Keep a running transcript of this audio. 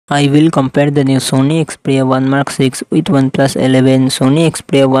I will compare the new Sony Xperia 1 Mark 6 with OnePlus 11. Sony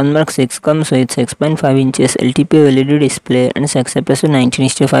Xperia 1 Mark 6 comes with 6.5 inches LTPO LED display and success ratio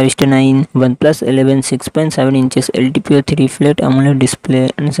 19:5:9. OnePlus 11 6.7 inches LTPO 3 flat AMOLED display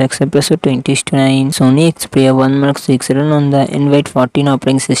and success ratio 20:9. Sony Xperia 1 Mark 6 run on the Android 14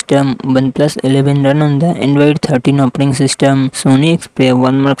 operating system. OnePlus 11 run on the Android 13 operating system. Sony Xperia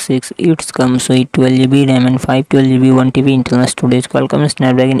 1 Mark 6 it comes with 12GB RAM and 512GB 1TB internal storage. Qualcomm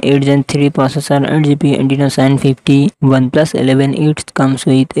Snapdragon 8 Gen 3 processor, 8GB Adreno 750. OnePlus 11 it comes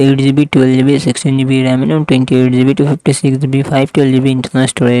with 8GB, 12GB, 16GB RAM and 28GB to 56GB 512GB internal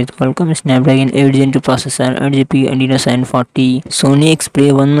storage. Qualcomm Snapdragon 8 Gen 2 processor, 8GB Adreno 740. Sony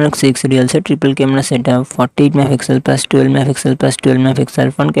Xperia 1 Mark 6 real set triple camera setup, 48 MP plus 12 MP plus 12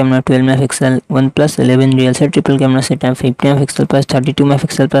 MP front camera 12 MP. OnePlus 11 real set triple camera setup, 50 MP plus 32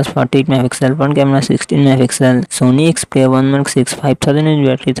 MP plus 48 MP front camera 16 MP. Sony Xperia 1 Mark 6 5000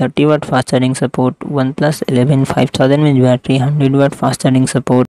 mAh battery, 30 watt fast charging support. OnePlus 11 5000 mAh battery, 100 watt fast charging support.